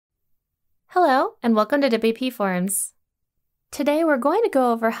Hello, and welcome to WPForms. Today we're going to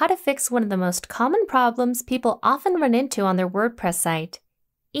go over how to fix one of the most common problems people often run into on their WordPress site,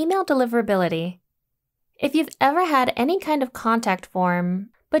 email deliverability. If you've ever had any kind of contact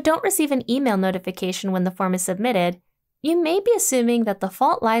form, but don't receive an email notification when the form is submitted, you may be assuming that the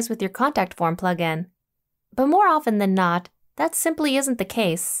fault lies with your contact form plugin. But more often than not, that simply isn't the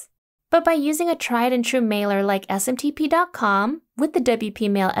case. But by using a tried-and-true mailer like SMTP.com with the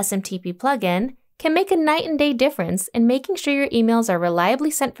WPMail SMTP plugin can make a night-and-day difference in making sure your emails are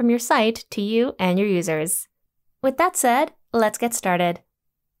reliably sent from your site to you and your users. With that said, let's get started.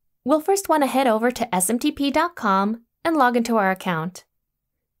 We'll first want to head over to SMTP.com and log into our account.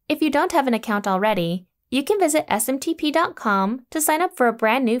 If you don't have an account already, you can visit SMTP.com to sign up for a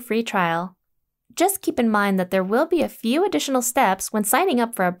brand new free trial. Just keep in mind that there will be a few additional steps when signing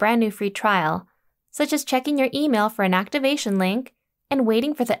up for a brand new free trial, such as checking your email for an activation link and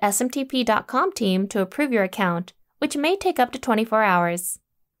waiting for the SMTP.com team to approve your account, which may take up to 24 hours.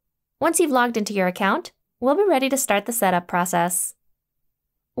 Once you've logged into your account, we'll be ready to start the setup process.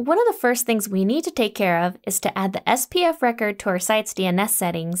 One of the first things we need to take care of is to add the SPF record to our site's DNS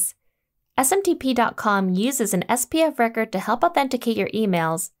settings. SMTP.com uses an SPF record to help authenticate your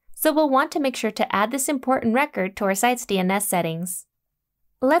emails, so we'll want to make sure to add this important record to our site's DNS settings.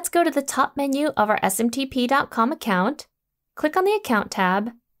 Let's go to the top menu of our SMTP.com account, click on the Account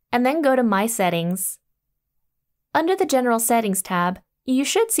tab, and then go to My Settings. Under the General Settings tab, you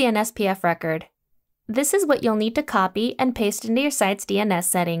should see an SPF record. This is what you'll need to copy and paste into your site's DNS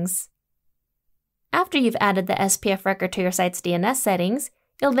settings. After you've added the SPF record to your site's DNS settings,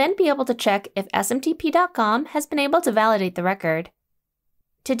 you'll then be able to check if SMTP.com has been able to validate the record.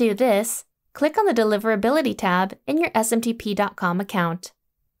 To do this, click on the Deliverability tab in your SMTP.com account.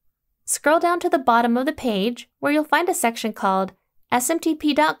 Scroll down to the bottom of the page where you'll find a section called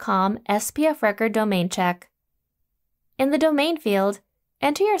SMTP.com SPF Record Domain Check. In the Domain field,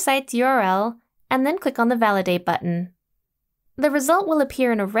 enter your site's URL and then click on the Validate button. The result will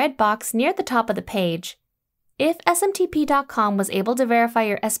appear in a red box near the top of the page. If SMTP.com was able to verify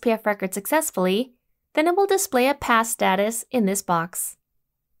your SPF record successfully, then it will display a pass status in this box.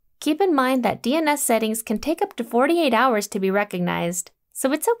 Keep in mind that DNS settings can take up to 48 hours to be recognized,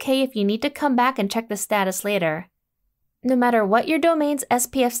 so it's okay if you need to come back and check the status later. No matter what your domain's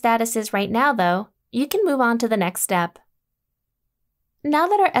SPF status is right now, though, you can move on to the next step. Now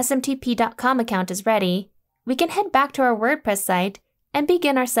that our SMTP.com account is ready, we can head back to our WordPress site and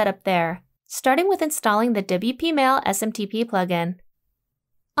begin our setup there, starting with installing the WPMail SMTP plugin.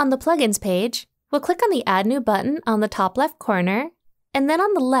 On the Plugins page, we'll click on the Add New button on the top left corner, and then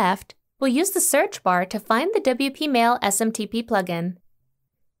on the left, we'll use the search bar to find the WPMail SMTP plugin.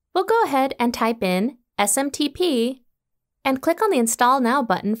 We'll go ahead and type in SMTP and click on the Install Now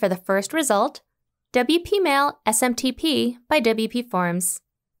button for the first result, WPMail SMTP by WPForms.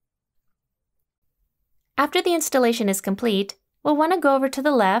 After the installation is complete, we'll want to go over to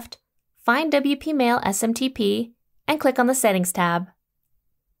the left, find WPMail SMTP, and click on the Settings tab.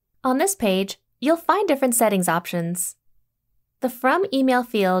 On this page, you'll find different settings options. The From Email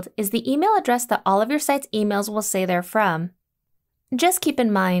field is the email address that all of your site's emails will say they're from. Just keep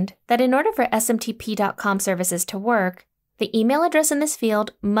in mind that in order for SMTP.com services to work, the email address in this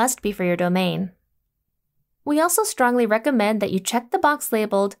field must be for your domain. We also strongly recommend that you check the box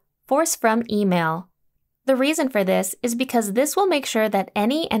labeled Force From Email. The reason for this is because this will make sure that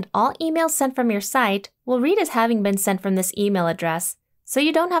any and all emails sent from your site will read as having been sent from this email address, so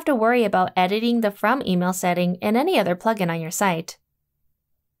you don't have to worry about editing the From email setting in any other plugin on your site.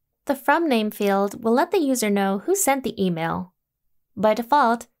 The From Name field will let the user know who sent the email. By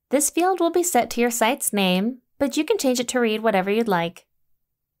default, this field will be set to your site's name, but you can change it to read whatever you'd like.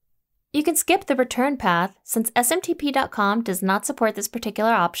 You can skip the return path since SMTP.com does not support this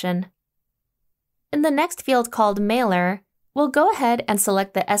particular option. In the next field called Mailer, we'll go ahead and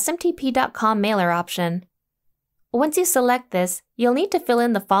select the SMTP.com Mailer option. Once you select this, you'll need to fill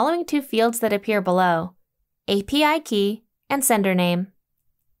in the following two fields that appear below, API key and sender name.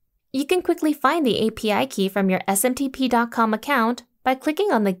 You can quickly find the API key from your SMTP.com account by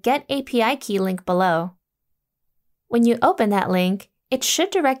clicking on the Get API Key link below. When you open that link, it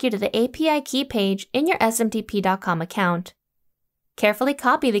should direct you to the API key page in your SMTP.com account. Carefully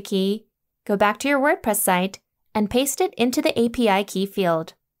copy the key, go back to your WordPress site, and paste it into the API key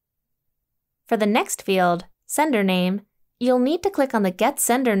field. For the next field, Sender Name, you'll need to click on the Get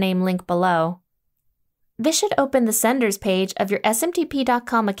Sender Name link below. This should open the Senders page of your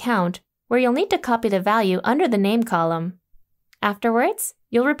SMTP.com account, where you'll need to copy the value under the name column. Afterwards,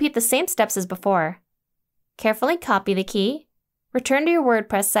 you'll repeat the same steps as before. Carefully copy the key, return to your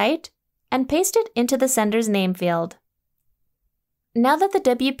WordPress site, and paste it into the sender's name field. Now that the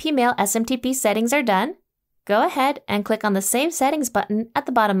WPMail SMTP settings are done, go ahead and click on the Save Settings button at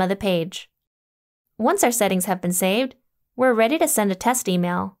the bottom of the page. Once our settings have been saved, we're ready to send a test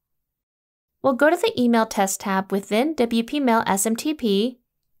email. We'll go to the Email Test tab within WPMail SMTP,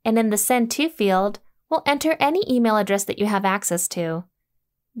 and in the Send To field, we'll enter any email address that you have access to.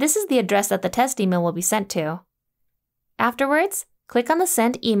 This is the address that the test email will be sent to. Afterwards, click on the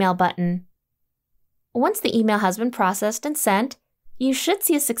Send Email button. Once the email has been processed and sent, you should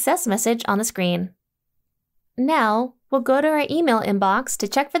see a success message on the screen. Now, we'll go to our email inbox to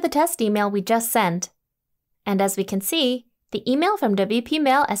check for the test email we just sent. And as we can see, the email from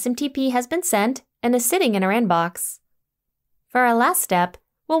WPMail SMTP has been sent and is sitting in our inbox. For our last step,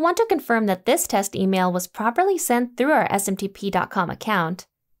 we'll want to confirm that this test email was properly sent through our smtp.com account.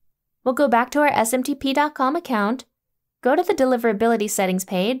 We'll go back to our smtp.com account, go to the Deliverability Settings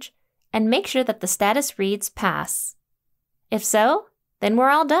page, and make sure that the status reads Pass. If so, then we're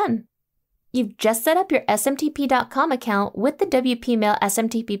all done. You've just set up your smtp.com account with the WPMail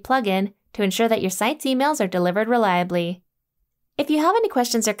SMTP plugin to ensure that your site's emails are delivered reliably. If you have any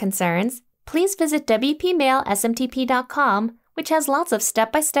questions or concerns, please visit WPMailSMTP.com, which has lots of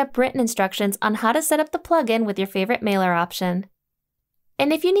step-by-step written instructions on how to set up the plugin with your favorite mailer option.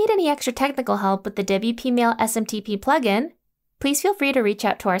 And if you need any extra technical help with the WPMail SMTP plugin, please feel free to reach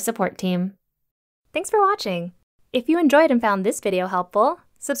out to our support team. Thanks for watching. If you enjoyed and found this video helpful,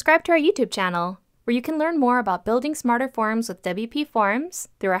 subscribe to our YouTube channel, where you can learn more about building smarter forms with WP Forms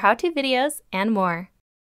through our how-to videos and more.